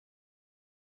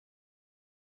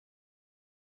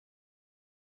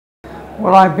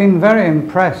Well, I've been very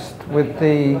impressed with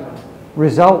the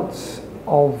results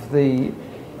of the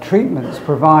treatments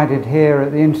provided here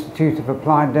at the Institute of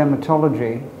Applied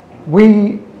Dermatology.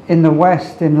 We in the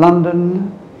West, in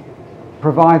London,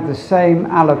 provide the same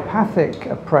allopathic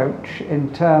approach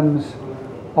in terms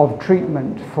of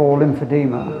treatment for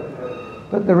lymphedema,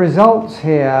 but the results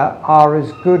here are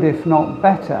as good, if not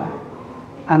better,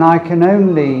 and I can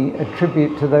only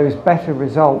attribute to those better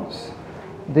results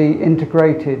the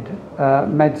integrated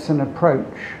medicine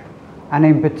approach, and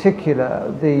in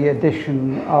particular the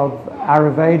addition of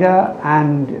Ayurveda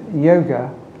and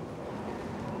yoga.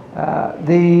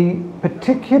 The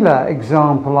particular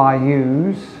example I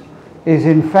use is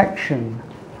infection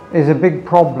is a big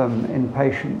problem in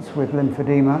patients with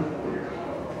lymphedema,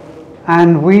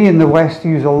 and we in the West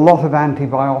use a lot of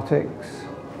antibiotics,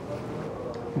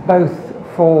 both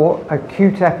for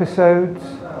acute episodes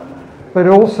but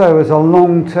also as a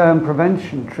long-term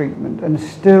prevention treatment, and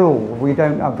still we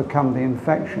don't overcome the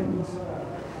infections.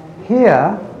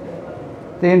 Here,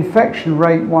 the infection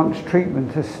rate once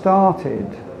treatment has started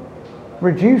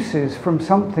reduces from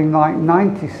something like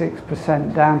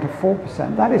 96% down to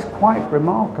 4%. That is quite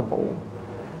remarkable.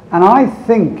 And I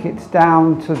think it's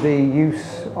down to the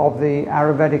use of the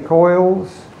Ayurvedic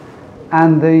oils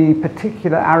and the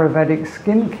particular Ayurvedic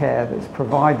skincare that's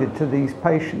provided to these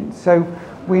patients. So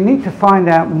we need to find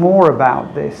out more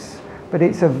about this, but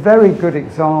it's a very good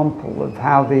example of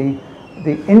how the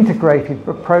integrated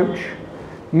approach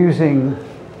using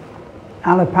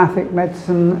allopathic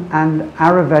medicine and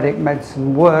Ayurvedic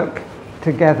medicine work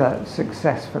together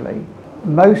successfully.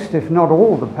 Most, if not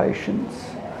all, the patients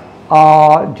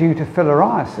are due to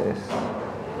filariasis,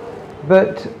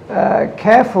 but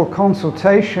careful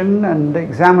consultation and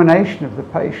examination of the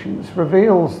patients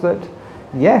reveals that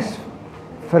yes,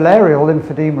 filarial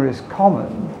lymphedema is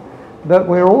common, but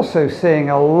we're also seeing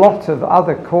a lot of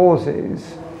other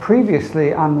causes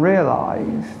previously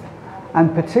unrealized,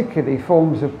 and particularly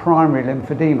forms of primary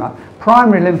lymphedema.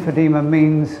 Primary lymphedema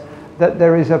means that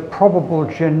there is a probable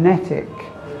genetic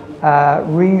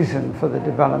reason for the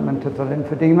development of the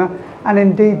lymphedema, and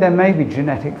indeed there may be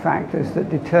genetic factors that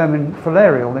determine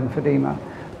filarial lymphedema,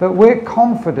 but we're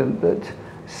confident that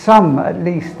some, at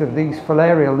least, of these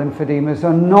filarial lymphodemas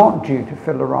are not due to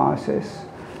filariasis,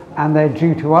 and they're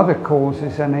due to other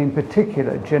causes, and in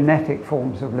particular genetic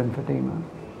forms of lymphedema.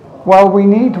 Well, we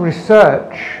need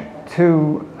research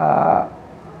to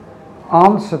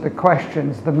answer the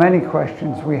questions, the many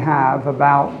questions we have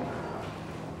about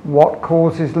what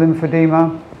causes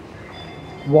lymphedema,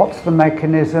 what's the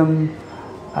mechanism,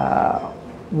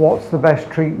 what's the best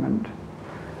treatment.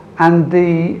 And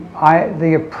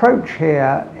the approach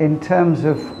here in terms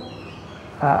of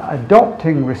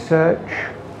adopting research,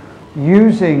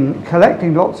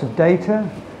 collecting lots of data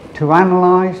to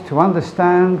analyze, to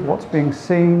understand what's being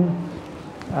seen,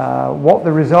 what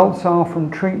the results are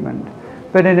from treatment.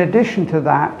 But in addition to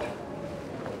that,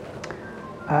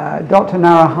 Dr.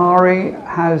 Narahari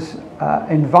has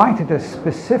invited us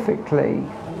specifically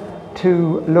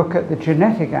to look at the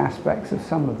genetic aspects of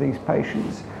some of these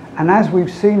patients. And as we've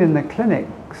seen in the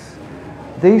clinics,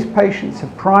 these patients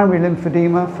have primary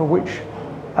lymphedema for which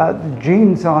the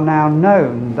genes are now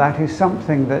known. That is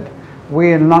something that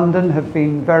we in London have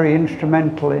been very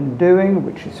instrumental in doing,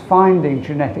 which is finding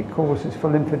genetic causes for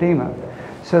lymphedema.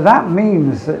 So that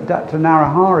means that Dr.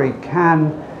 Narahari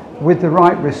can, with the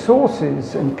right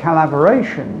resources and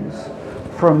collaborations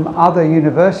from other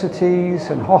universities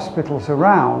and hospitals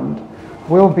around,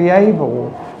 will be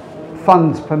able,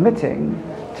 funds permitting,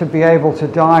 to be able to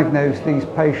diagnose these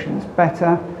patients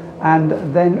better, and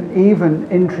then even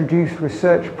introduce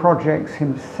research projects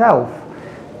himself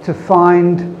to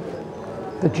find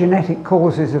the genetic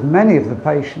causes of many of the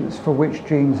patients for which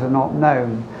genes are not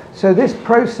known. So this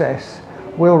process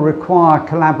will require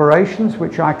collaborations,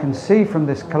 which I can see from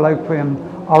this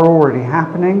colloquium are already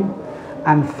happening,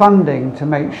 and funding to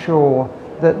make sure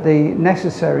that the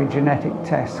necessary genetic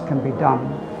tests can be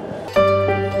done.